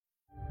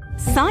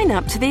Sign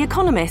up to The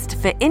Economist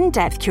for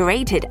in-depth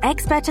curated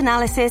expert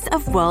analysis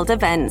of world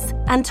events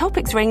and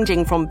topics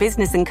ranging from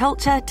business and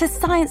culture to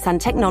science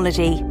and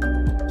technology.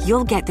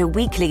 You'll get the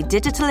weekly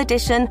digital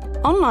edition,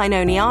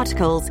 online-only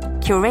articles,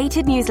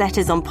 curated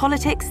newsletters on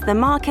politics, the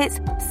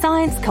markets,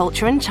 science,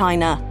 culture, and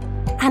China,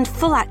 and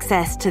full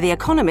access to The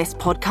Economist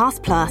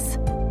Podcast Plus.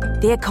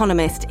 The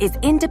Economist is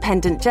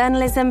independent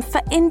journalism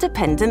for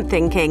independent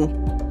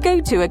thinking.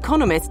 Go to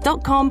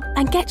economist.com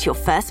and get your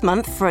first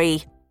month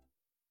free.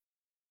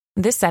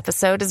 This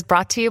episode is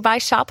brought to you by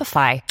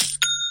Shopify.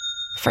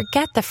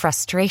 Forget the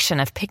frustration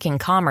of picking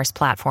commerce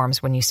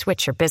platforms when you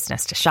switch your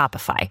business to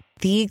Shopify,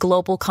 the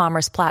global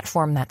commerce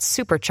platform that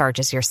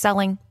supercharges your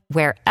selling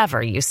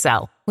wherever you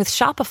sell. With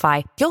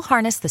Shopify, you'll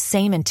harness the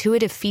same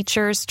intuitive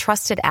features,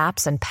 trusted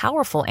apps, and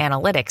powerful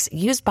analytics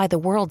used by the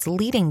world's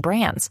leading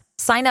brands.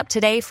 Sign up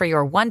today for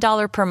your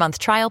 $1 per month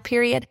trial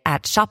period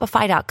at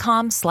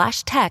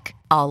shopify.com/tech,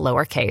 all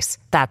lowercase.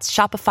 That's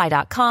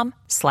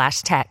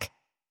shopify.com/tech.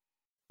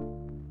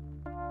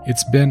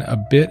 It's been a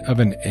bit of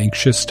an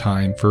anxious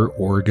time for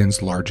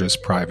Oregon's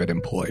largest private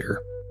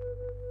employer.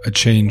 A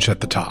change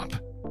at the top,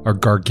 a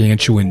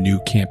gargantuan new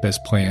campus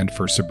planned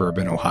for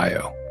suburban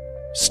Ohio.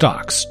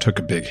 Stocks took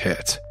a big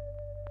hit.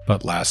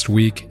 But last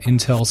week,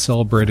 Intel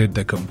celebrated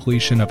the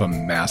completion of a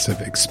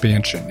massive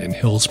expansion in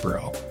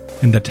Hillsboro,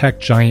 and the tech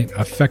giant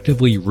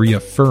effectively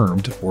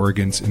reaffirmed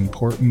Oregon's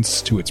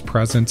importance to its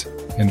present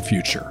and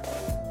future.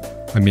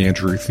 I'm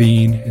Andrew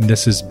Thien, and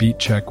this is Beat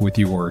Check with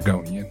You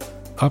Oregonian.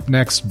 Up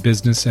next,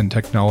 business and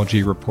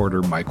technology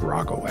reporter Mike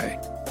Rogoway.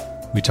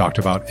 We talked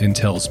about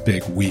Intel's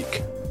big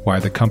week,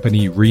 why the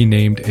company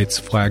renamed its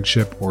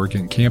flagship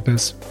Oregon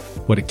campus,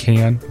 what it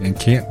can and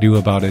can't do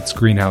about its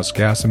greenhouse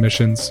gas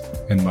emissions,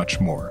 and much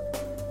more.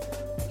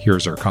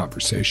 Here's our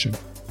conversation.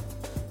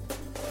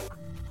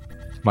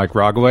 Mike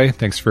Rogoway,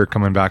 thanks for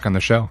coming back on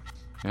the show.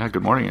 Yeah,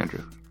 good morning,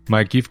 Andrew.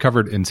 Mike, you've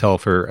covered Intel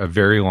for a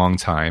very long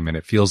time, and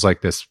it feels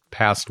like this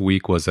past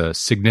week was a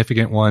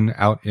significant one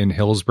out in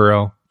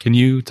Hillsboro. Can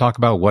you talk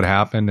about what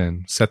happened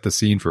and set the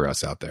scene for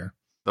us out there?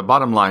 The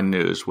bottom line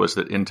news was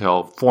that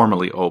Intel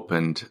formally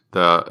opened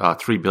the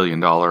 $3 billion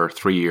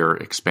 3-year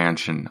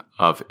expansion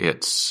of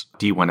its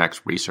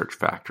D1X research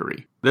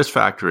factory. This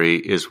factory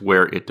is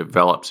where it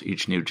develops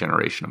each new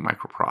generation of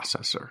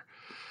microprocessor.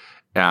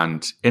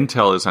 And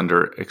Intel is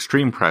under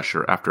extreme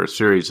pressure after a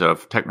series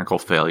of technical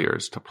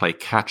failures to play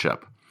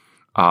catch-up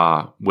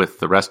with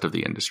the rest of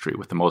the industry,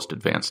 with the most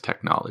advanced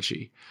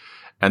technology.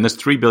 And this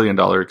 $3 billion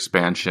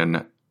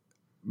expansion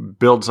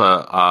builds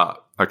a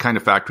kind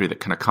of factory that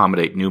can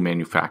accommodate new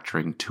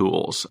manufacturing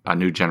tools, a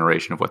new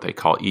generation of what they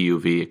call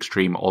EUV,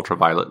 extreme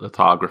ultraviolet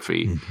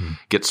lithography,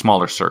 get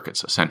smaller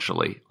circuits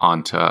essentially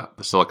onto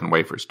the silicon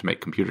wafers to make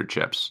computer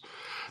chips.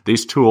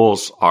 These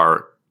tools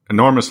are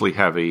enormously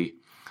heavy.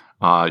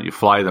 You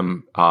fly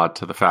them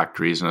to the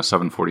factories in a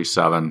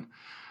 747.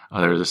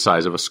 They're the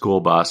size of a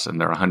school bus,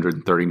 and they're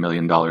 $130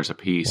 million a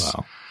piece.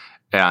 Wow.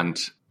 And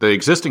the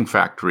existing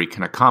factory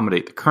can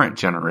accommodate the current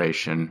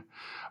generation,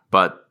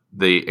 but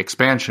the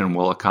expansion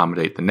will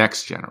accommodate the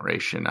next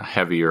generation, a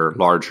heavier,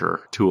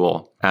 larger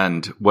tool.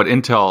 And what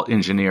Intel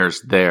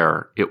engineers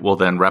there, it will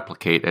then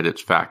replicate at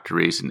its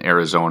factories in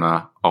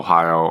Arizona,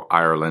 Ohio,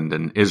 Ireland,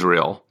 and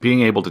Israel.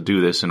 Being able to do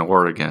this in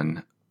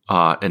Oregon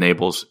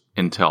enables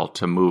Intel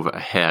to move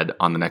ahead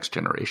on the next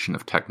generation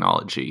of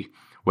technology.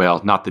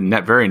 Well, not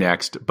the very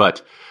next,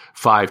 but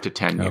 5 to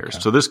 10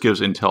 years. So this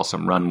gives Intel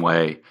some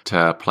runway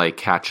to play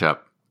catch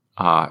up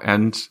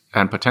and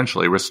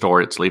potentially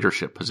restore its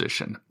leadership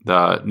position.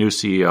 The new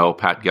CEO,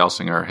 Pat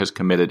Gelsinger, has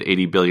committed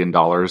 $80 billion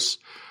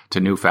to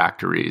new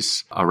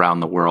factories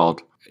around the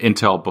world.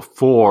 Intel,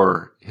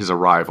 before his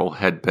arrival,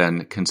 had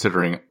been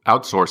considering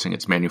outsourcing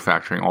its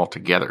manufacturing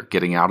altogether,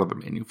 getting out of the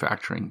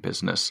manufacturing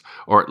business,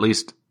 or at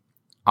least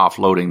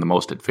offloading the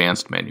most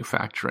advanced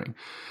manufacturing.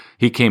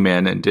 He came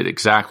in and did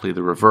exactly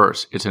the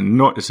reverse. It's an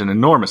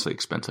enormously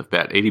expensive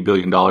bet. $80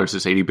 billion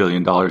is $80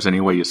 billion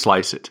any way you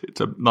slice it.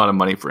 It's a lot of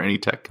money for any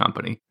tech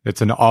company.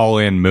 It's an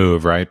all-in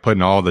move, right?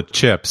 Putting all the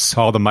chips,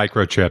 all the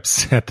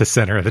microchips at the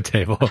center of the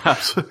table.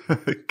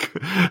 Absolutely.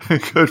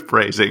 Good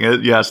phrasing.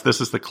 Yes, this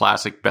is the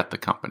classic bet the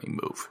company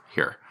move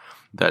here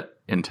that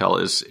Intel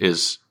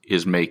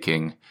is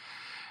making.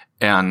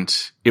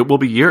 And it will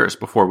be years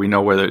before we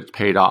know whether it's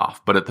paid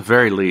off. But at the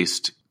very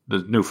least, the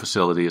new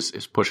facility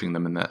is pushing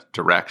them in that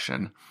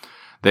direction.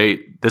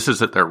 This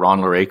is at their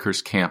Ronler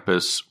Acres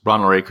campus.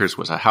 Ronler Acres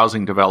was a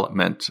housing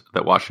development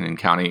that Washington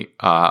County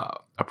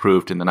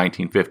approved in the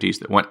 1950s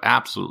that went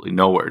absolutely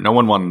nowhere. No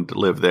one wanted to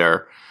live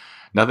there.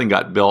 Nothing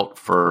got built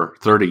for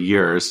 30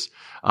 years.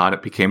 And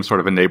it became sort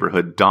of a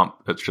neighborhood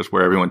dump. That's just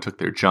where everyone took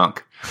their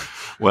junk.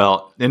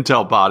 Well,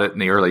 Intel bought it in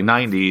the early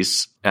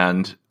 90s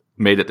and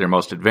made it their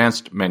most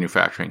advanced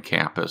manufacturing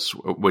campus,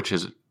 which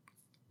is,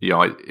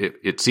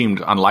 it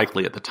seemed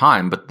unlikely at the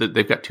time, but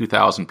they've got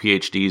 2,000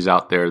 PhDs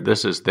out there.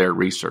 This is their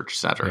research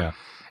center. Yeah.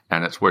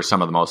 And it's where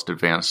some of the most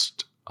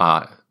advanced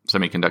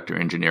semiconductor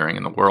engineering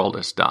in the world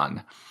is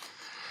done.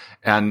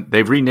 And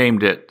they've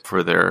renamed it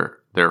for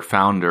their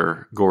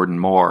founder, Gordon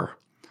Moore,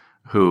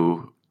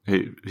 who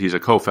He's a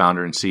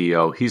co-founder and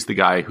CEO. He's the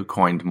guy who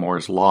coined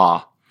Moore's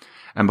Law.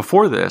 And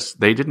before this,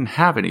 they didn't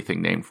have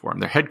anything named for him.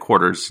 Their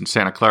headquarters in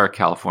Santa Clara,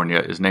 California,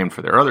 is named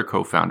for their other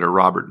co-founder,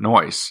 Robert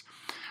Noyce,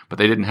 but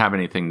they didn't have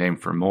anything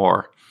named for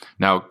Moore.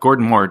 Now,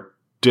 Gordon Moore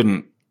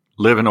didn't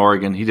live in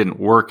Oregon. He didn't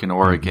work in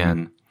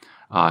Oregon.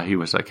 He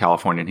was a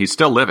Californian. He's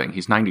still living.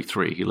 He's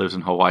 93. He lives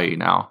in Hawaii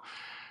now.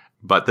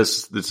 But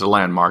this is a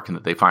landmark in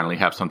that they finally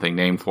have something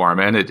named for him,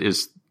 and it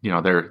is,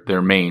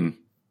 their main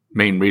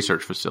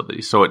research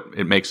facility. So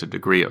it makes a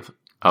degree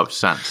of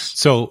sense.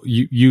 So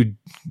you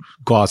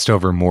glossed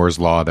over Moore's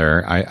Law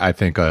there. I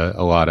think a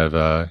lot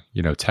of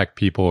tech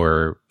people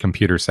or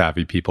computer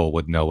savvy people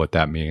would know what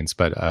that means.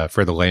 But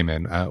for the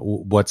layman,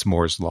 what's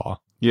Moore's Law?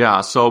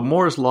 Yeah, so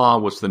Moore's Law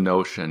was the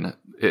notion,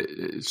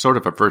 it's sort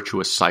of a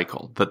virtuous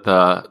cycle, that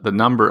the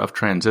number of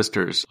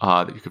transistors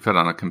that you could fit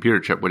on a computer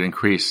chip would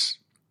increase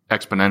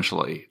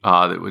exponentially.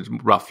 That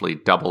would roughly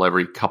double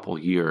every couple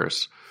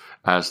years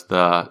as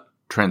the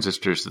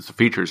transistors, the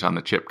features on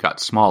the chip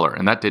got smaller.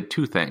 And that did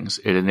two things.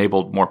 It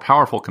enabled more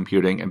powerful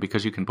computing, and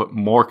because you can put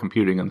more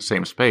computing in the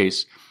same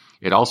space,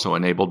 it also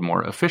enabled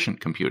more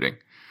efficient computing.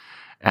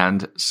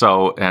 And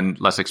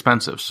less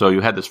expensive. So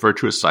you had this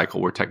virtuous cycle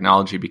where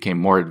technology became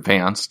more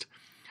advanced.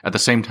 At the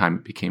same time,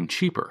 it became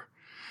cheaper.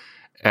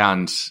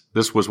 And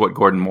this was what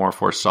Gordon Moore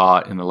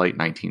foresaw in the late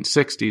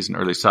 1960s and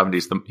early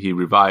 70s. He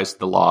revised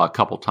the law a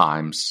couple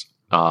times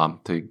as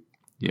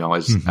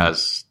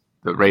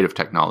the rate of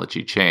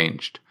technology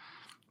changed.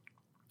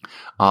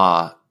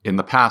 In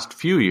the past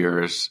few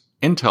years,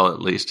 Intel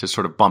at least has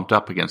sort of bumped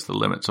up against the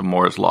limits of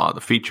Moore's Law. The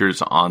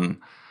features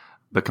on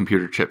the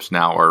computer chips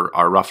now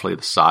are roughly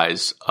the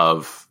size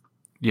of,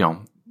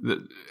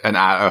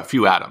 a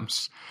few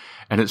atoms.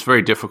 And it's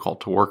very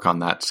difficult to work on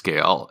that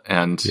scale.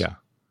 And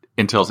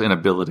Intel's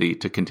inability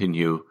to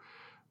continue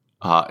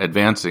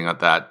advancing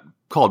at that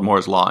called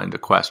Moore's Law into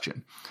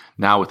question.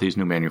 Now with these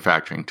new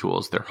manufacturing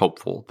tools, they're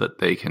hopeful that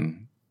they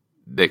can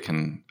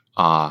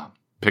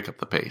pick up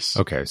the pace.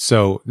 Okay.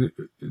 So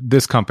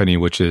this company,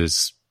 which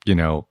is,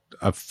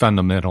 a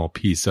fundamental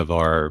piece of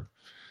our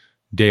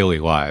daily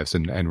lives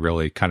and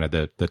really kind of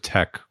the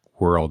tech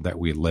world that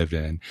we live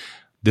in,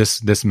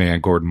 this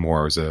man, Gordon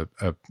Moore, was a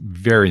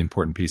very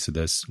important piece of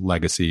this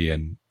legacy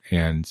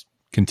and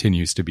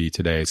continues to be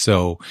today.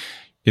 So,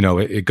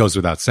 it goes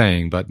without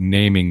saying, but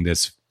renaming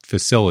this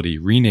facility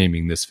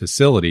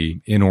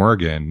in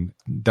Oregon,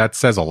 that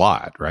says a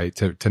lot, right?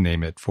 To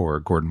name it for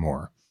Gordon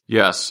Moore.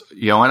 Yes.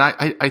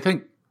 And I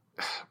think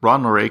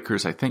Ron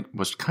Acres,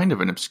 was kind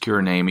of an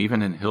obscure name,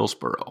 even in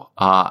Hillsboro.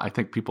 I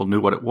think people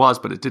knew what it was,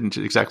 but it didn't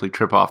exactly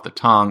trip off the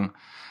tongue.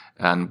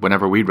 And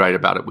whenever we'd write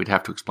about it, we'd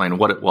have to explain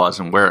what it was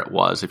and where it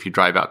was. If you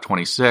drive out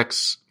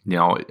 26,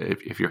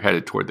 if you're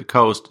headed toward the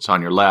coast, it's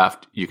on your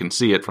left. You can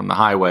see it from the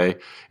highway.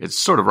 It's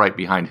sort of right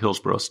behind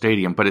Hillsboro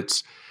Stadium, but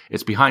it's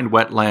behind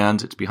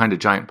wetlands. It's behind a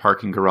giant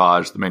parking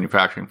garage, the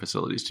manufacturing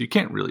facilities. So you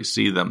can't really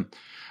see them.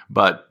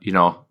 But,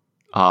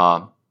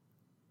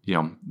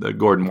 the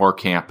Gordon Moore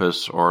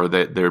campus or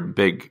their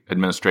big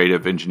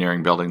administrative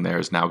engineering building there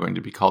is now going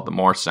to be called the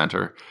Moore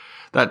Center.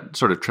 That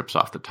sort of trips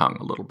off the tongue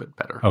a little bit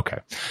better. Okay.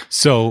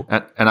 So,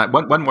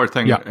 one more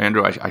thing,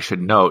 Andrew, I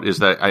should note is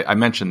that I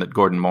mentioned that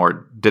Gordon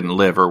Moore didn't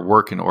live or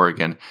work in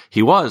Oregon.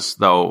 He was,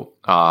 though,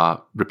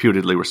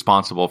 reputedly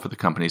responsible for the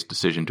company's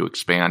decision to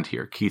expand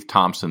here. Keith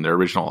Thompson, their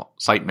original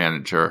site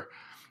manager,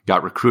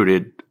 got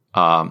recruited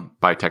by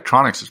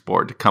Tektronix's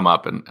board to come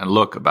up and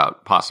look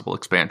about possible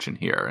expansion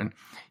here. And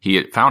he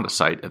had found a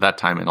site at that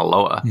time in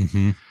Aloha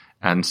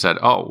and said,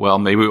 oh, well,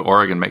 maybe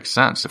Oregon makes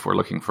sense if we're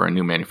looking for a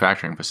new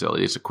manufacturing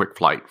facility. It's a quick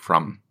flight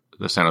from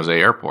the San Jose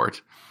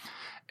airport.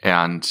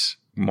 And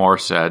Moore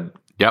said,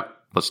 yep,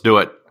 let's do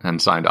it,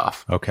 and signed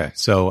off. Okay.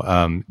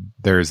 So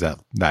there's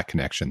that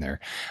connection there.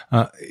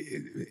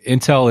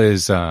 Intel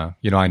is,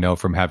 I know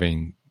from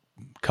having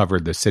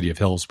covered the city of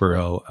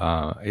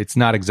Hillsboro, it's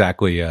not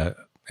exactly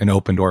an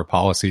open door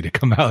policy to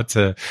come out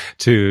to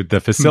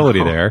the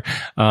facility there.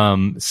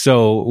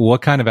 So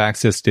what kind of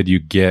access did you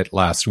get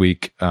last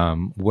week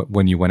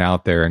when you went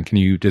out there? And can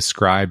you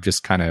describe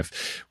just kind of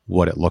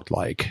what it looked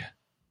like?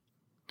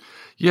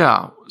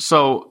 Yeah.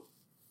 So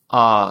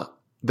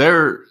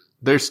they're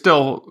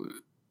still,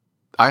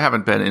 I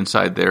haven't been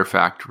inside their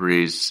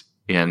factories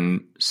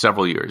in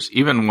several years.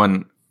 Even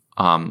when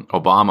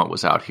Obama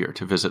was out here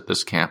to visit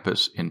this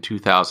campus in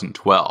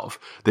 2012.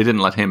 They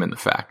didn't let him in the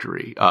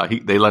factory.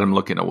 They let him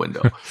look in a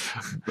window.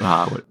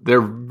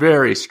 They're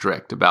very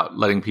strict about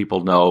letting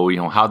people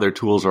know, how their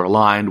tools are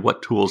aligned,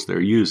 what tools they're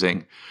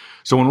using.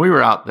 So when we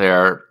were out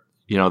there,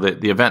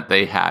 the event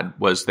they had,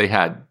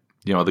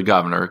 the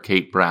governor,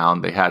 Kate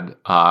Brown, they had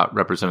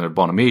Representative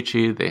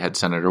Bonamici, they had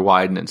Senator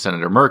Wyden and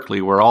Senator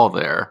Merkley were all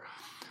there,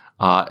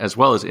 as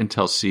well as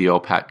Intel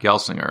CEO Pat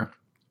Gelsinger.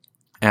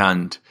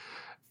 And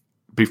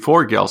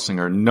before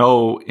Gelsinger,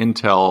 no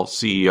Intel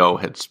CEO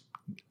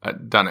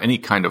had done any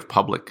kind of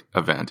public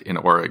event in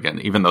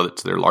Oregon, even though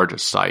it's their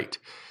largest site,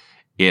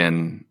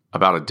 in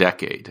about a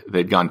decade.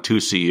 They'd gone 2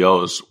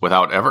 CEOs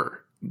without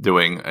ever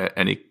doing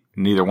any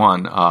neither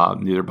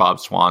Bob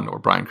Swan or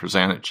Brian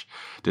Krzanich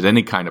did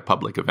any kind of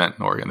public event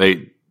in Oregon.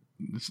 They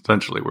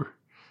essentially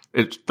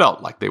it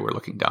felt like they were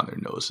looking down their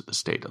nose at the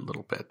state a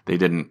little bit. They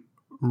didn't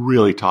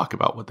really talk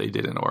about what they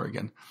did in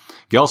Oregon.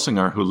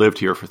 Gelsinger, who lived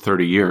here for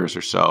 30 years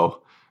or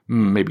so,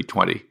 maybe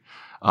 20,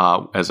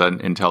 as an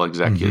Intel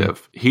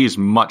executive, he's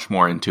much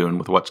more in tune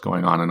with what's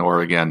going on in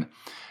Oregon.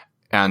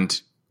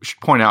 And I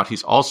should point out,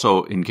 he's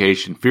also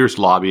engaged in fierce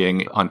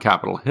lobbying on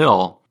Capitol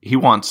Hill. He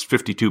wants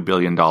 $52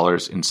 billion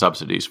in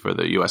subsidies for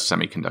the U.S.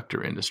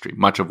 semiconductor industry,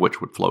 much of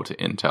which would flow to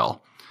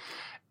Intel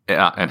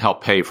and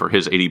help pay for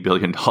his $80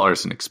 billion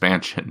in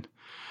expansion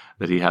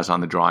that he has on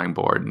the drawing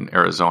board in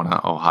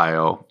Arizona,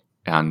 Ohio,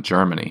 and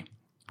Germany.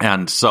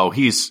 And so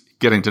he's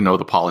getting to know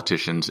the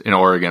politicians in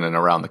Oregon and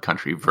around the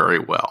country very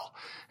well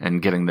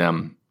and getting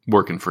them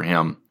working for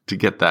him to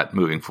get that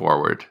moving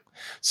forward.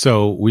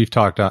 So we've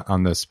talked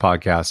on this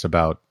podcast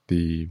about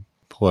the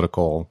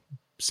political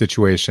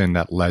situation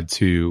that led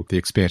to the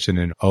expansion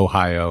in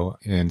Ohio.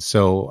 And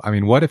so, I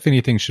mean, what, if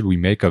anything, should we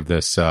make of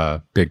this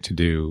big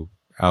to-do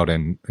out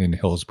in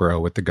Hillsborough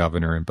with the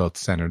governor and both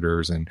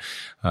senators and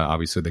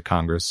obviously the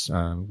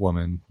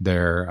congresswoman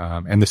there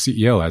and the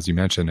CEO, as you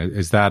mentioned?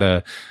 Is that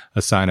a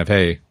sign of,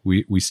 hey,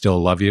 we still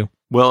love you?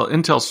 Well,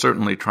 Intel's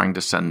certainly trying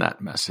to send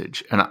that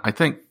message. And I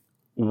think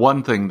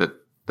one thing that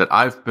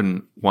I've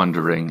been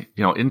wondering,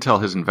 Intel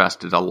has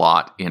invested a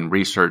lot in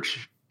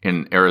research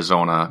in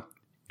Arizona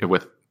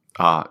with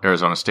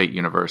Arizona State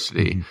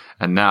University.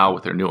 And now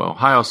with their new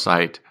Ohio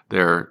site,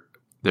 they're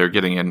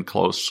getting in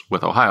close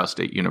with Ohio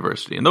State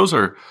University. And those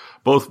are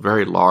both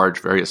very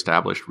large, very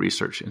established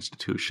research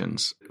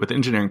institutions with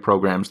engineering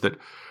programs that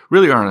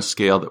really are on a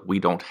scale that we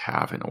don't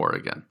have in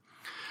Oregon.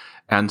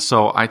 And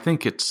so I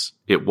think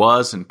it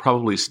was and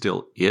probably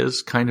still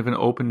is kind of an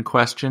open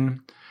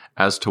question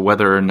as to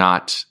whether or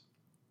not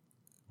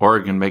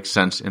Oregon makes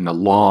sense in the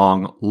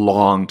long,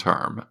 long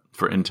term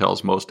for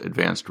Intel's most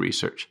advanced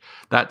research.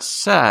 That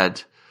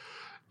said,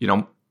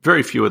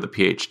 very few of the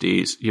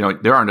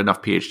PhDs, there aren't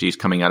enough PhDs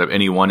coming out of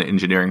any one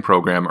engineering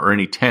program or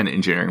any 10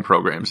 engineering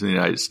programs in the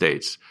United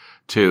States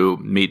to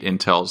meet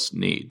Intel's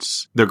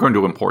needs. They're going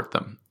to import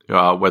them,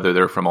 whether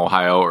they're from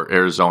Ohio or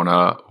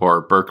Arizona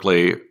or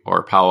Berkeley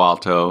or Palo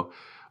Alto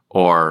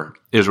or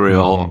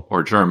Israel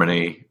or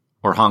Germany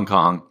or Hong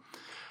Kong.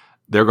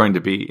 They're going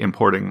to be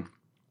importing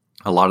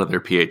a lot of their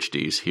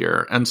PhDs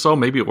here. And so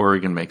maybe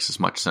Oregon makes as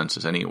much sense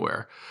as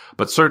anywhere.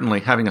 But certainly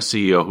having a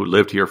CEO who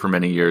lived here for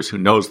many years, who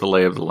knows the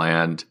lay of the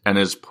land, and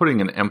is putting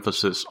an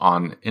emphasis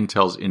on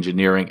Intel's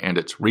engineering and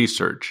its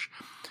research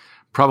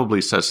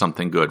probably says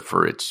something good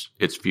for its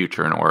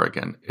future in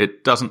Oregon.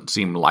 It doesn't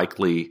seem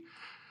likely,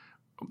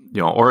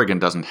 Oregon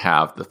doesn't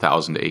have the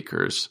 1,000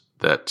 acres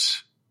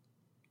that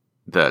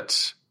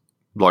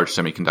large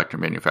semiconductor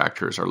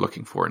manufacturers are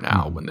looking for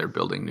now when they're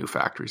building new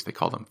factories. They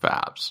call them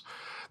fabs.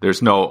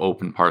 There's no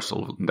open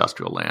parcel of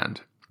industrial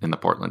land in the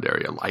Portland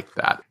area like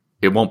that.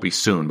 It won't be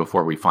soon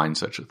before we find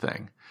such a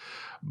thing.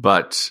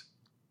 But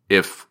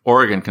if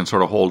Oregon can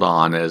sort of hold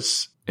on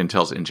as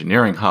Intel's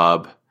engineering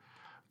hub,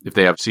 if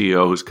they have a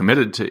CEO who's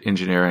committed to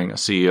engineering, a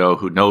CEO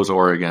who knows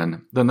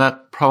Oregon, then that's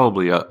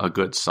probably a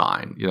good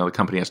sign. The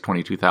company has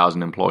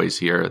 22,000 employees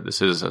here.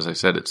 This is, as I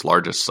said, its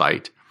largest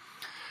site.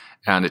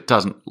 And it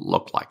doesn't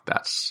look like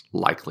that's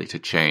likely to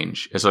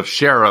change. As a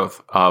share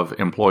of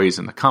employees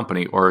in the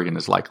company, Oregon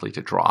is likely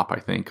to drop, I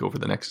think, over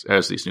the next,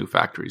 as these new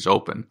factories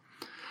open.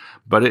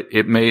 But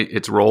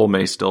its role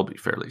may still be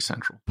fairly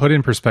central. Put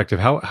in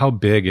perspective, how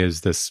big is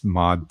this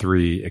Mod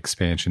 3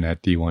 expansion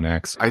at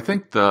D1X? I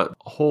think the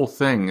whole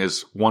thing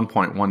is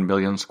 1.1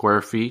 million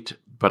square feet,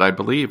 but I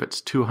believe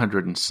it's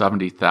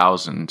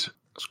 270,000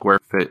 square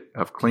feet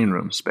of clean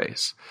room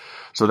space.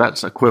 So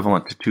that's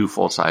equivalent to 2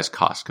 full-size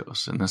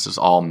Costco's. And this is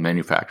all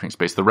manufacturing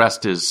space. The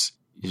rest is,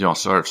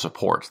 sort of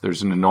support.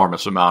 There's an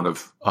enormous amount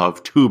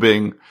of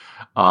tubing,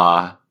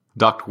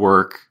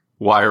 ductwork,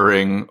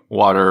 wiring,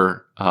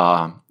 water,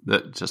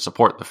 to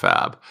support the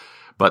fab.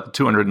 But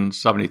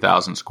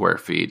 270,000 square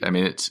feet, I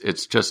mean,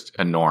 it's just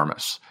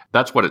enormous.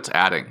 That's what it's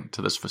adding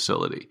to this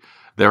facility.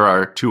 There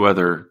are 2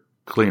 other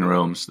clean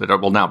rooms that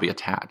will now be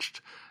attached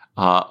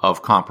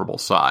of comparable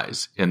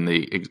size in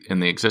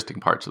the existing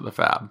parts of the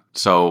fab.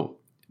 So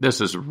this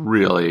is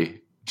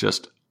really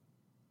just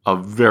a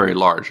very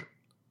large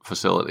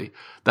facility.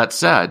 That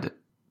said,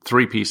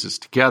 3 pieces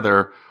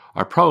together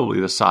are probably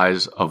the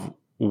size of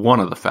one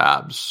of the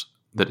fabs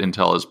that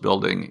Intel is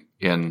building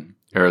in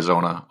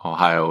Arizona,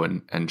 Ohio,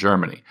 and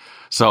Germany.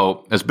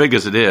 So as big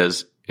as it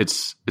is,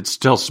 it's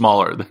still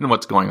smaller than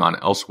what's going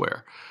on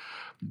elsewhere.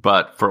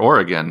 But for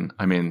Oregon,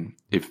 I mean,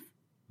 if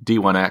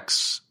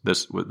D1X,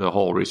 the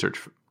whole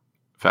research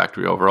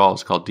factory overall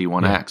is called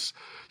D1X,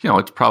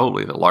 it's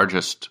probably the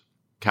largest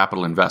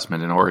capital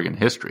investment in Oregon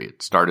history.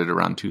 It started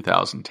around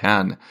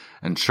 2010,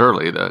 and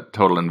surely the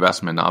total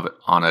investment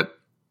on it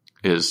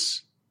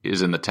is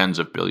is in the tens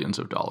of billions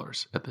of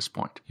dollars at this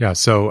point. Yeah,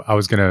 so I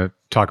was going to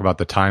talk about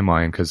the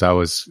timeline because I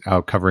was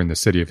out covering the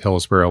city of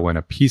Hillsborough when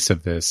a piece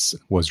of this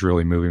was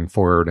really moving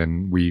forward.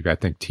 And we, I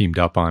think, teamed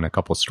up on a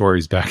couple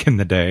stories back in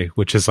the day,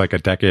 which is like a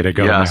decade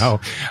ago now.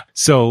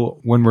 So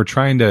when we're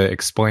trying to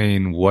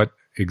explain what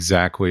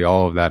exactly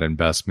all of that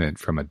investment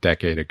from a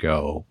decade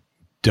ago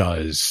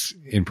does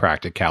in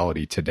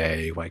practicality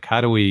today, like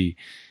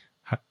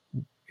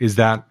is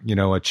that,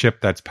 a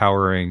chip that's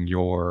powering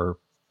your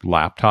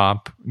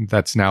laptop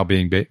that's now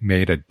being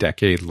made a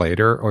decade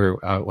later,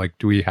 or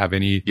do we have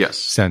any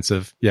sense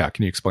of, can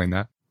you explain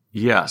that?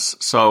 Yes.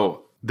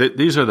 So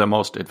these are the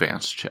most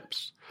advanced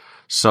chips.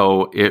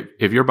 So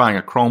if you're buying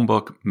a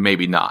Chromebook,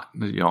 maybe not,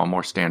 a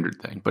more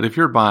standard thing. But if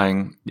you're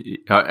buying,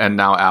 and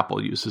now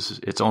Apple uses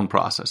its own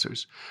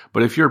processors,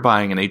 but if you're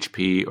buying an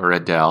HP or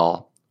a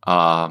Dell,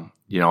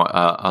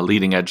 a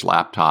leading edge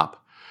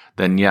laptop,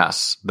 then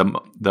yes,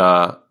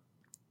 the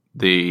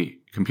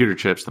computer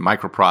chips, the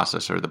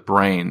microprocessor, the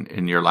brain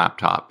in your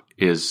laptop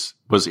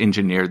was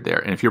engineered there.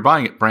 And if you're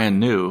buying it brand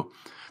new,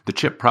 the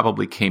chip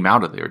probably came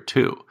out of there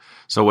too.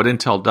 So what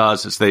Intel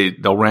does is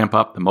they'll ramp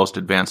up the most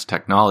advanced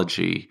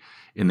technology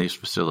in these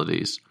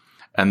facilities,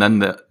 and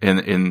then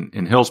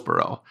in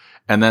Hillsborough,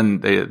 and then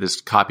this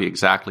copy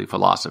exactly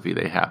philosophy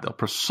they have. They'll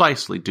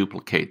precisely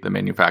duplicate the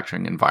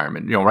manufacturing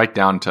environment, right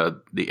down to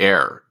the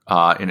air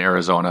in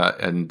Arizona,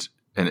 and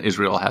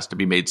Israel has to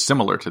be made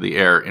similar to the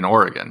air in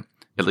Oregon,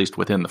 at least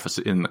in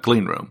the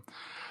clean room,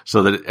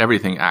 so that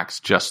everything acts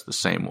just the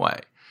same way.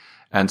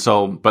 And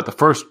so, but the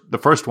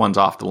first ones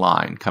off the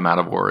line come out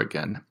of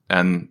Oregon,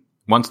 and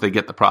once they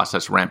get the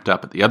process ramped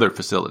up at the other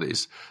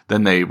facilities,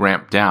 then they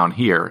ramp down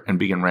here and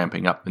begin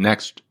ramping up the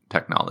next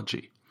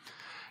technology.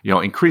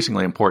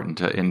 Increasingly important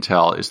to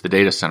Intel is the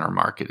data center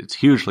market. It's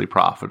hugely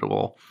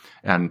profitable,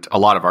 and a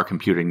lot of our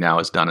computing now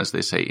is done, as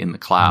they say, in the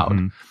cloud.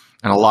 Mm-hmm.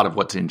 And a lot of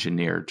what's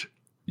engineered,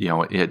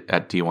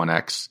 at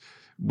D1X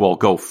will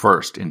go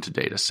first into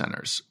data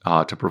centers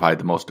to provide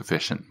the most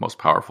efficient, most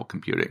powerful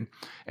computing.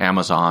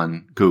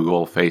 Amazon,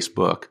 Google,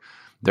 Facebook,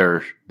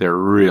 they're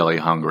really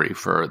hungry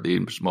for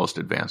these most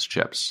advanced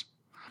chips.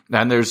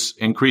 And there's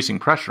increasing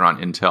pressure on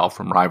Intel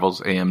from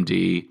rivals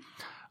AMD,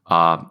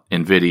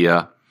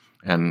 NVIDIA,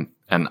 and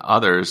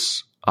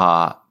others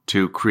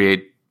to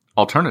create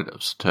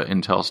alternatives to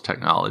Intel's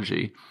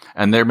technology.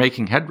 And they're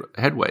making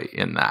headway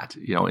in that.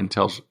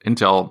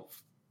 Intel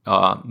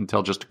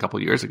just a couple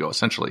of years ago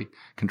essentially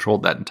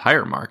controlled that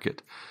entire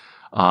market.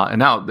 And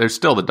now they're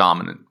still the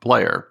dominant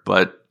player,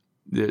 but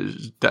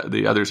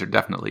the others are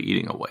definitely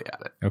eating away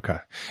at it. Okay.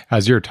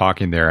 As you're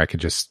talking there, I could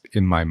just,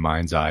 in my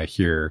mind's eye,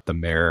 hear the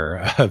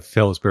mayor of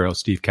Hillsborough,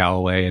 Steve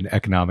Calloway, and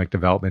economic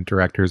development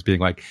directors being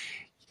like,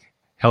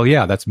 hell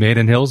yeah, that's made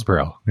in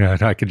Hillsborough.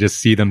 And I could just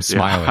see them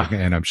smiling,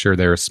 and I'm sure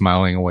they were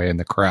smiling away in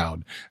the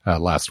crowd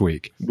last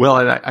week. Well,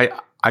 and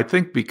I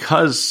think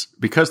because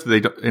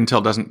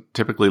Intel doesn't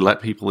typically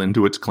let people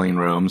into its clean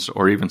rooms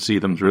or even see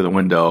them through the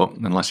window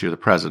unless you're the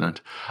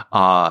president,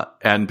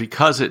 and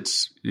because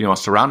it's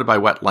surrounded by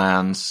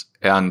wetlands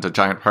and a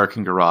giant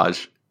parking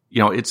garage,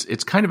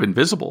 it's kind of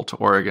invisible to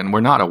Oregon. We're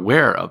not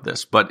aware of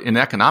this, but in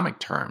economic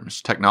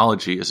terms,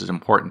 technology is as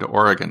important to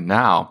Oregon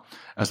now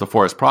as the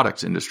forest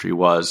products industry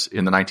was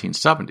in the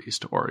 1970s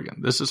to Oregon.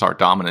 This is our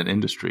dominant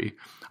industry.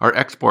 Our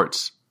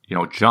exports,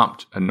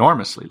 jumped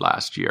enormously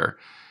last year.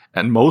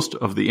 And most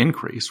of the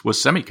increase was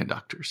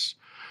semiconductors.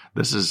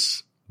 This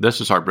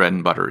is our bread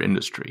and butter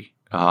industry.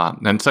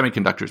 And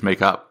semiconductors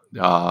make up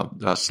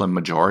a slim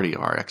majority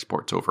of our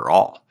exports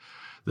overall.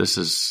 This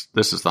is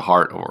the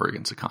heart of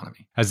Oregon's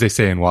economy. As they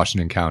say in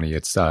Washington County,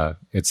 it's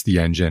the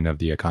engine of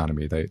the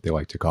economy. They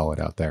like to call it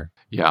out there.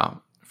 Yeah,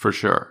 for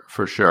sure.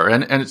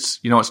 And it's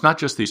it's not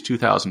just these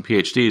 2,000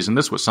 PhDs, and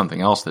this was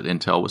something else that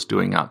Intel was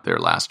doing out there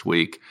last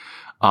week.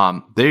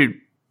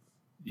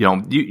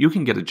 You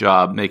can get a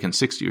job making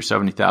 $60,000 or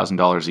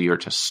 $70,000 a year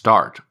to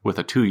start with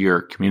a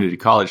 2-year community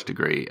college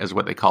degree as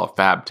what they call a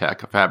fab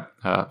tech,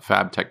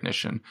 fab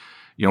technician,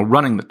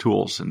 running the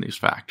tools in these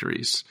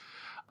factories.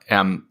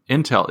 And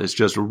Intel is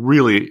just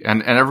really,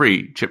 and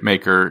every chip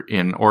maker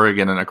in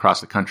Oregon and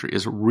across the country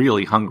is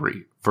really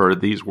hungry for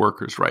these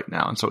workers right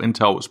now. And so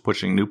Intel was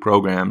pushing new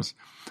programs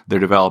they're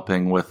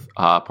developing with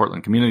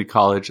Portland Community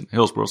College and the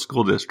Hillsborough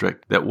School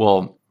District that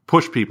will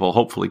push people,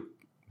 hopefully,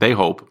 they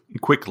hope,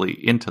 quickly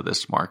into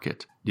this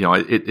market.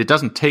 It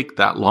doesn't take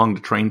that long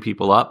to train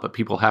people up, but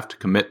people have to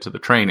commit to the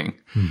training.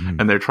 Mm-hmm.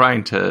 And they're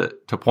trying to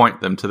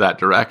point them to that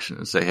direction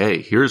and say, hey,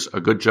 here's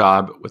a good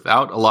job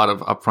without a lot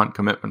of upfront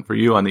commitment for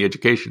you on the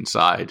education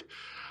side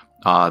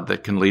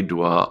that can lead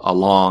to a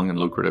long and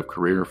lucrative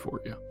career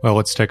for you. Well,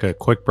 let's take a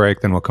quick break,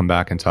 then we'll come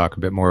back and talk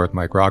a bit more with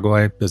Mike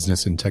Rogoway,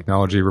 business and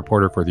technology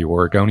reporter for The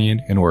Oregonian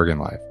and Oregon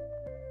Live.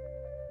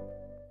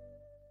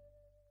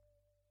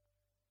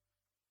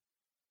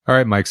 All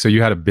right, Mike. So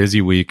you had a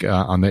busy week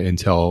on the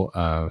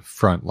Intel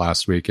front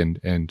last week,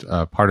 and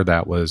part of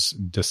that was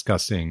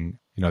discussing,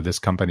 this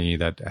company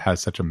that has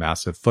such a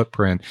massive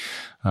footprint.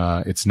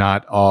 It's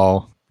not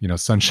all,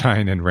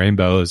 sunshine and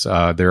rainbows.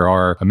 There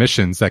are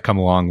emissions that come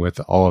along with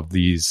all of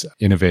these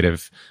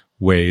innovative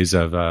ways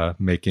of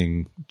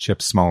making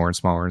chips smaller and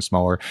smaller and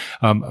smaller.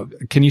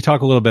 Can you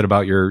talk a little bit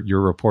about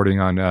your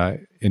reporting on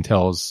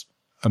Intel's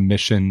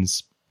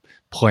emissions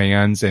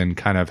plans and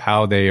kind of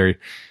how they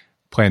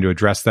plan to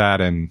address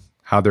that and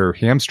how they're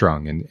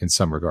hamstrung in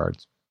some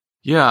regards?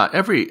 Yeah,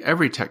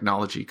 every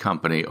technology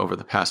company over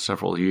the past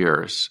several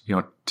years,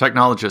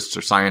 technologists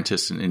are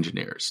scientists and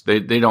engineers.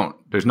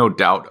 There's no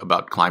doubt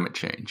about climate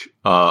change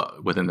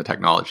within the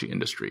technology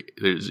industry.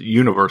 There's a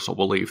universal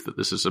belief that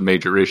this is a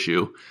major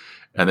issue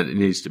and that it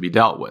needs to be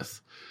dealt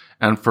with.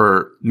 And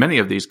for many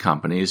of these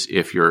companies,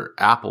 if you're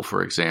Apple,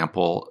 for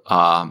example,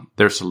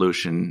 their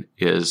solution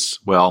is,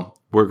 well,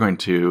 we're going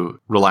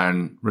to rely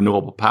on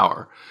renewable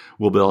power.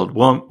 We'll build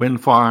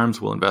wind farms.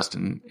 We'll invest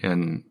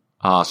in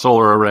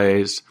solar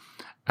arrays.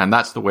 And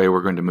that's the way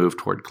we're going to move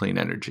toward clean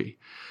energy.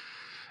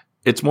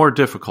 It's more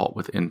difficult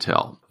with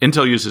Intel.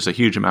 Intel uses a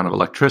huge amount of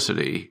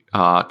electricity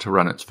to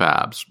run its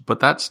fabs, but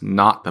that's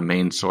not the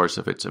main source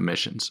of its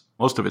emissions.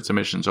 Most of its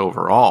emissions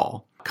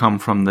overall come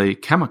from the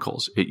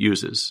chemicals it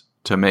uses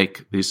to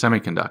make these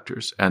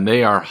semiconductors, and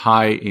they are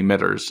high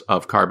emitters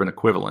of carbon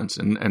equivalents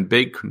and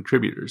big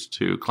contributors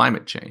to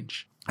climate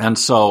change. And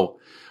so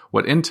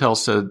what Intel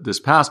said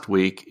this past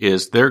week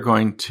is they're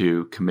going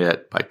to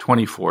commit by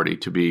 2040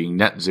 to being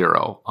net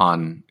zero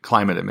on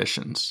climate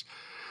emissions,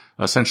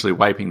 essentially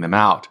wiping them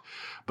out.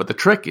 But the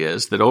trick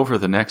is that over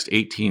the next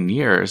 18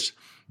 years,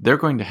 they're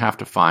going to have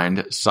to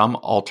find some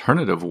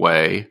alternative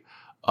way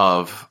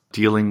of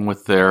dealing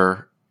with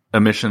their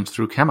emissions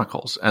through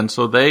chemicals. And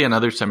so they and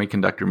other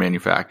semiconductor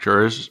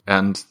manufacturers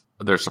and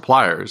their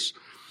suppliers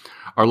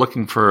are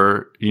looking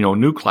for,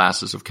 new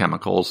classes of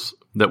chemicals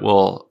that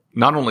will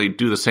not only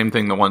do the same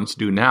thing the ones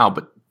do now,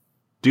 but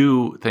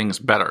do things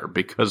better,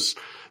 because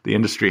the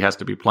industry has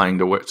to be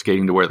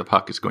skating to where the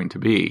puck is going to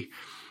be.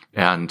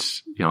 And,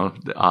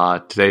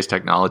 today's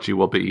technology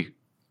will be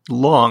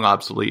long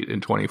obsolete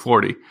in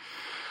 2040.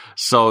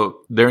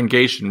 So they're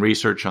engaged in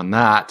research on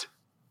that.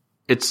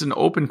 It's an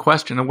open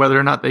question of whether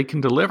or not they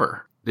can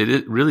deliver.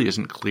 It really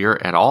isn't clear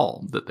at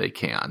all that they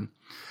can.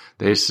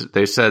 They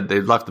said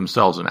they've left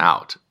themselves an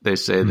out. They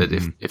say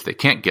that if they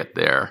can't get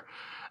there,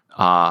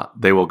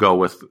 they will go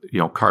with,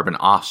 carbon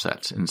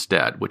offsets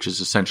instead, which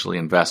is essentially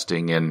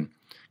investing in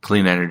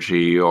clean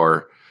energy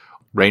or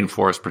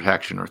rainforest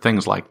protection or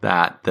things like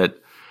that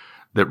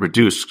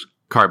reduce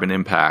carbon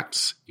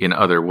impacts in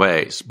other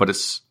ways. But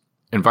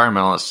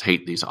environmentalists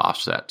hate these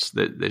offsets.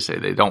 They say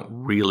they don't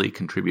really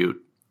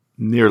contribute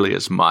nearly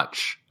as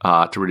much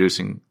to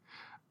reducing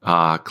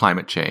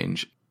climate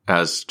change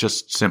as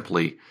just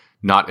simply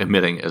not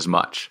emitting as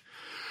much.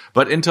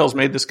 But Intel's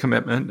made this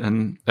commitment,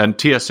 and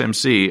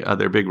TSMC,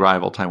 their big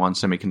rival, Taiwan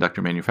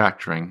Semiconductor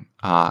Manufacturing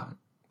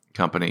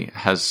company,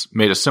 has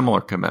made a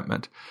similar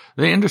commitment.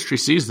 The industry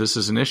sees this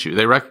as an issue.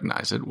 They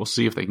recognize it. We'll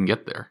see if they can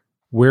get there.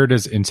 Where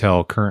does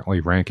Intel currently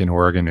rank in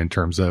Oregon in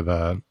terms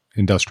of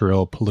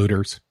industrial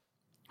polluters?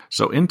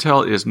 So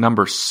Intel is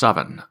number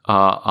 7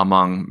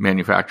 among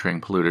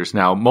manufacturing polluters.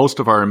 Now, most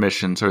of our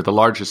emissions, or the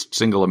largest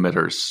single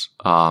emitters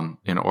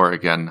in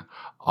Oregon,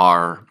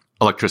 are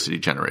electricity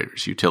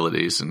generators,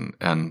 utilities,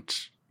 and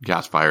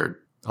gas-fired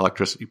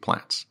electricity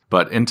plants.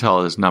 But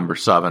Intel is number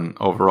 7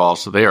 overall,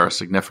 so they are a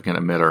significant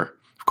emitter.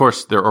 Of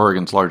course, they're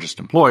Oregon's largest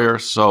employer,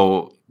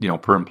 so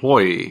per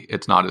employee,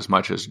 it's not as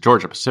much as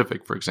Georgia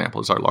Pacific, for example,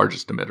 is our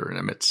largest emitter and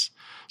emits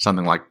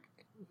something like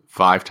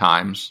 5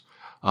 times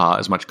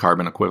as much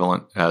carbon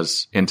equivalent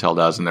as Intel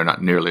does, and they're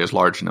not nearly as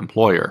large an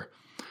employer.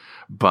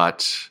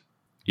 But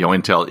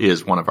Intel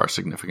is one of our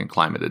significant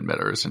climate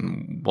emitters,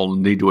 and we'll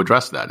need to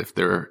address that if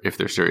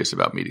they're serious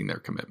about meeting their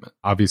commitment.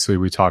 Obviously,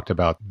 we talked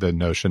about the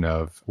notion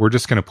of we're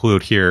just going to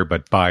pollute here,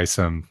 but buy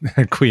some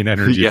clean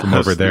energy from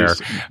over there.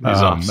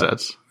 These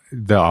offsets.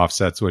 The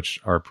offsets,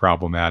 which are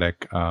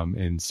problematic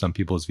in some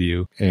people's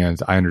view. And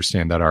I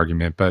understand that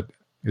argument, but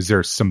is there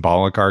a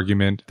symbolic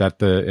argument that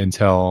the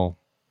Intel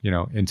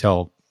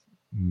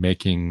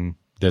making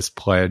this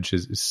pledge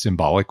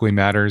symbolically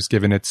matters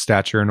given its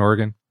stature in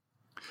Oregon?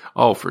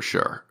 Oh, for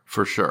sure.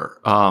 If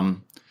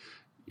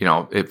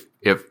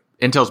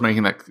Intel's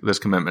making this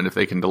commitment, if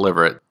they can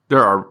deliver it,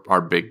 they're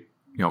our big,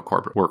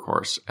 corporate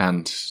workhorse,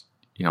 and,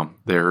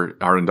 they're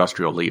our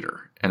industrial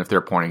leader. And if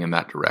they're pointing in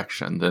that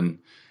direction, then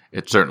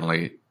it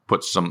certainly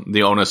puts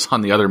the onus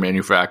on the other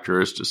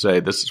manufacturers to say,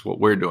 this is what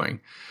we're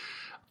doing.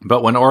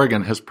 But when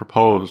Oregon has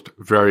proposed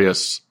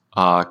various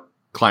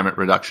climate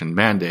reduction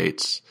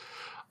mandates,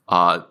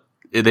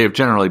 they have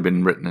generally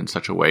been written in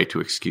such a way to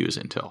excuse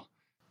Intel.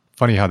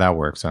 Funny how that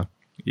works, huh?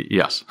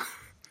 Yes.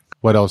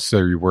 What else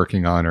are you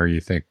working on, or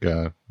you think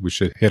we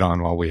should hit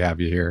on while we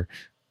have you here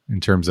in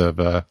terms of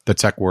the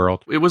tech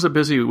world? It was a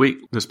busy week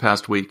this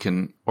past week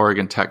in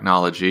Oregon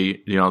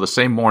technology. The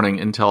same morning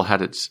Intel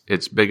had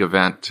its big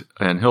event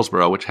in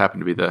Hillsboro, which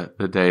happened to be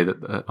the day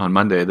that on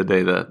Monday, the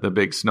day the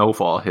big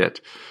snowfall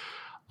hit.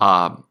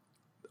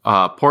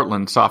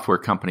 Portland software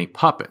company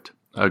Puppet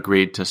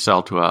agreed to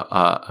sell to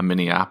a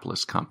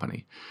Minneapolis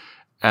company.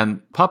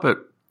 And Puppet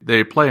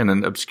They play in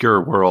an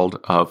obscure world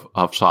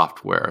of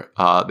software.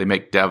 They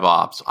make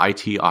DevOps,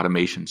 IT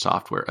automation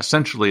software.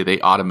 Essentially, they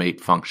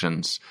automate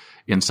functions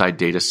inside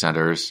data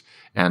centers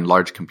and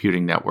large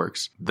computing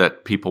networks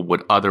that people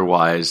would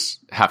otherwise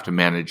have to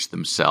manage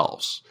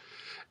themselves.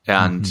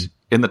 And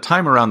in the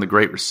time around the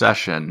Great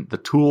Recession, the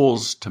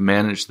tools to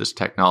manage this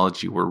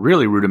technology were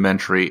really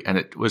rudimentary, and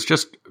it was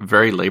just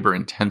very labor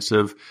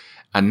intensive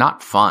and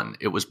not fun.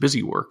 It was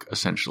busy work,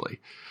 essentially.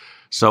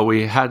 So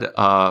we had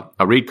a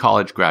Reed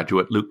College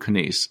graduate, Luke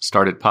Knies,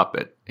 started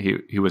Puppet.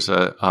 He was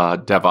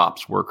a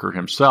DevOps worker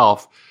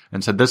himself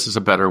and said this is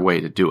a better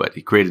way to do it.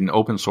 He created an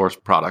open source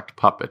product,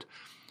 Puppet,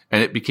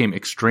 and it became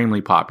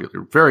extremely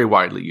popular, very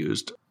widely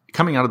used.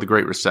 Coming out of the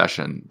Great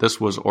Recession,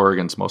 this was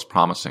Oregon's most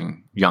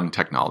promising young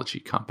technology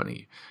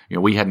company.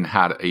 We hadn't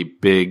had a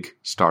big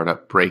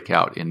startup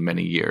breakout in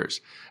many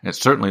years, and it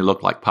certainly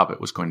looked like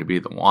Puppet was going to be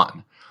the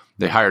one.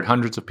 They hired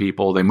hundreds of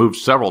people. They moved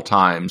several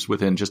times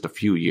within just a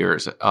few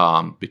years,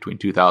 between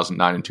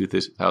 2009 and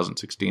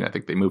 2016. I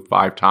think they moved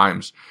 5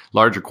 times,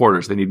 larger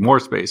quarters. They need more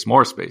space.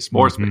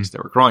 They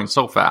were growing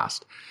so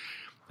fast.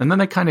 And then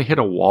they kind of hit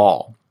a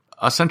wall.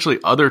 Essentially,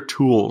 other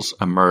tools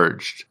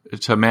emerged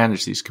to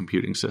manage these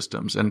computing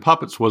systems. And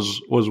Puppets was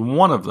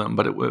one of them,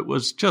 but it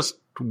was just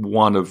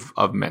one of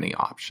many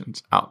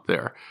options out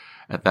there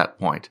at that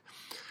point.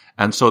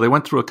 And so they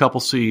went through a couple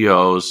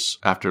CEOs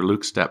after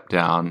Luke stepped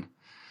down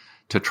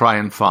to try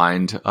and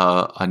find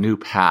a new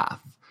path.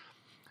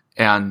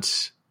 And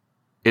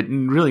it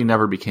really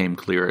never became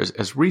clear.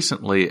 As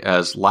recently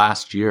as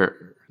last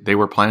year, they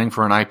were planning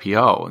for an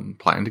IPO and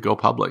planning to go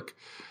public.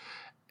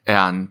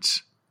 And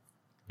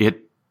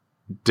it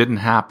didn't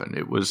happen.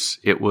 It was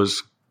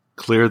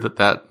clear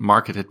that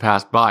market had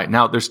passed by.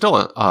 Now, they're still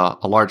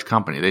a large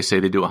company. They say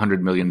they do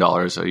 $100 million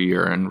a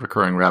year in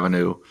recurring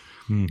revenue.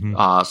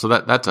 So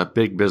that's a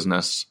big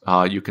business.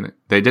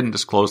 They didn't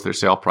disclose their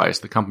sale price.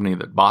 The company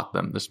that bought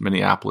them, this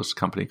Minneapolis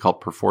company called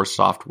Perforce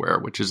Software,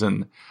 which is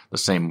in the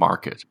same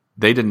market,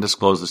 they didn't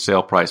disclose the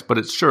sale price, but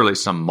it's surely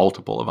some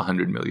multiple of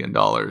 $100 million.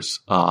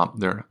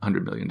 Their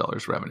 $100 million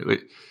revenue.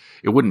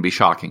 It wouldn't be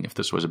shocking if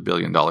this was $1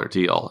 billion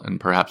deal, and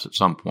perhaps at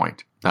some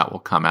point that will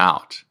come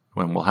out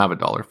when we'll have a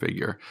dollar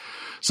figure.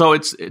 So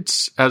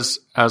it's as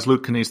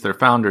Luke Knies, their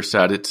founder,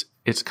 said,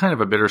 it's kind of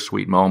a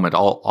bittersweet moment.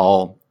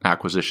 All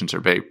acquisitions are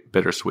very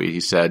bittersweet. He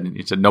said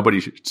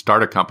nobody should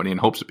start a company in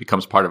hopes it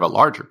becomes part of a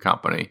larger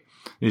company.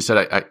 And he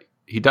said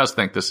he does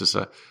think this is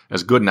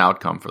as good an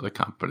outcome for the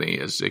company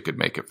as it could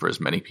make it for as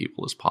many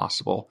people as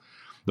possible.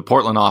 The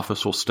Portland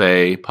office will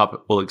stay.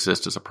 Puppet will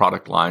exist as a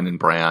product line and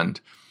brand.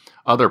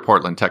 Other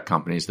Portland tech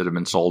companies that have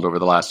been sold over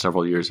the last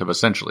several years have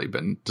essentially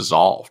been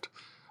dissolved.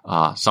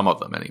 Some of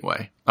them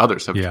anyway.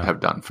 Others have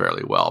done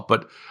fairly well.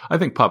 But I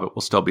think Puppet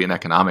will still be an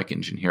economic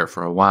engine here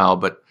for a while,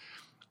 but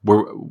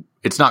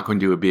it's not going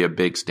to be a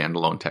big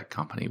standalone tech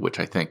company, which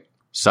I think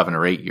 7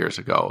 or 8 years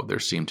ago, there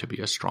seemed to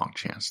be a strong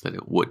chance that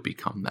it would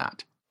become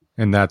that.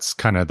 And that's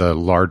kind of the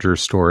larger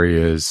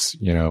story is,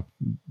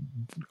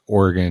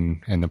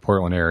 Oregon and the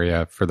Portland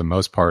area, for the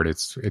most part,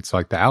 it's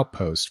like the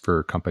outpost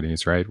for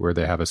companies, right? Where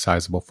they have a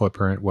sizable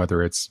footprint,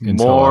 whether it's Intel,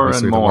 more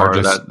and more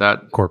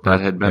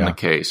that had been the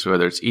case,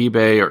 whether it's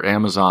eBay or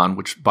Amazon,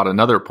 which bought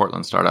another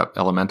Portland startup,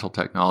 Elemental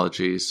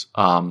Technologies.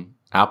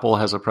 Apple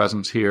has a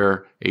presence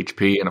here,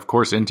 HP, and of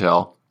course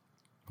Intel.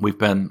 We've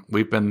been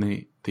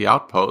the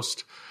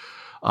outpost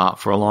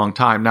for a long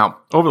time. Now,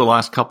 over the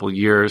last couple of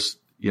years,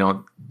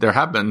 there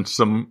have been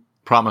some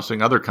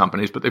promising other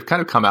companies, but they've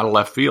kind of come out of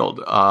left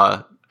field.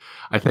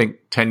 I think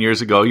 10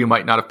 years ago, you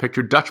might not have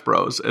pictured Dutch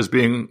Bros as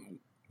being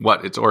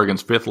it's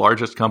Oregon's 5th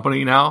largest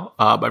company now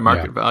by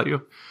market value.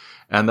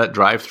 And that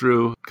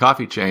drive-through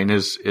coffee chain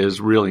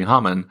is really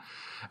humming.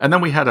 And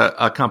then we had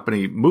a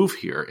company move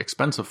here,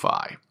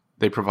 Expensify.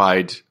 They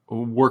provide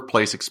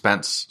workplace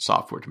expense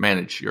software to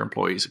manage your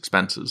employees'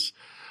 expenses,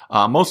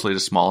 mostly to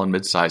small and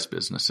mid-sized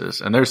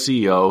businesses. And their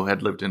CEO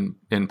had lived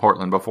in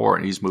Portland before,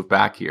 and he's moved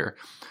back here.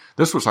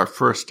 This was our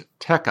first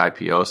tech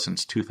IPO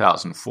since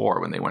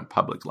 2004 when they went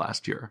public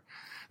last year.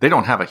 They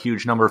don't have a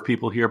huge number of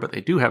people here, but they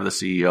do have the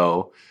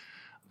CEO.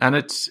 And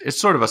it's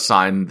sort of a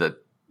sign that,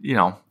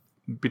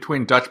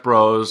 between Dutch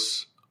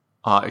Bros,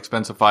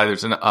 Expensify,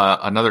 there's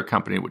another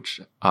company,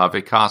 which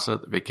Vacasa,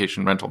 the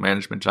vacation rental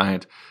management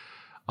giant,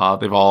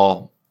 they've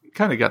all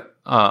kind of got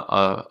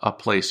a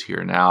place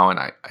here now. And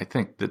I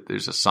think that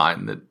there's a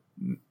sign that,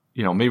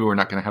 maybe we're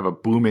not going to have a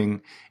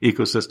booming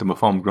ecosystem of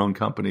homegrown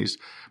companies,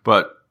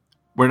 but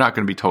we're not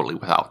going to be totally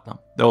without them.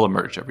 They'll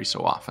emerge every so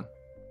often.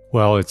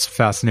 Well, it's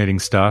fascinating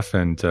stuff,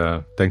 and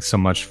thanks so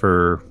much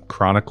for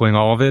chronicling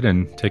all of it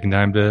and taking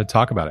time to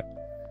talk about it.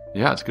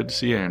 Yeah, it's good to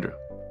see you, Andrew.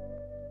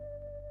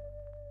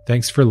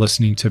 Thanks for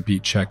listening to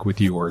Beat Check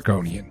with You,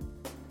 Oregonian.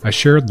 I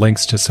shared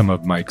links to some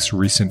of Mike's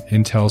recent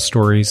Intel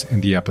stories in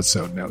the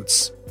episode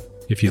notes.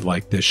 If you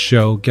like this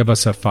show, give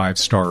us a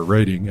 5-star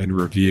rating and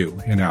review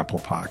in Apple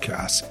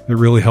Podcasts. It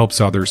really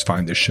helps others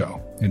find the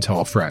show, and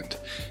tell a friend.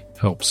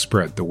 Help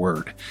spread the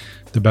word.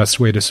 The best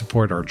way to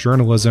support our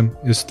journalism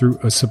is through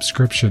a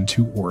subscription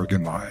to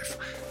Oregon Live.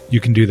 You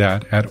can do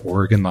that at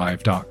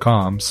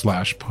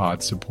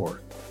OregonLive.com/pod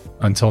support.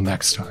 Until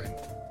next time.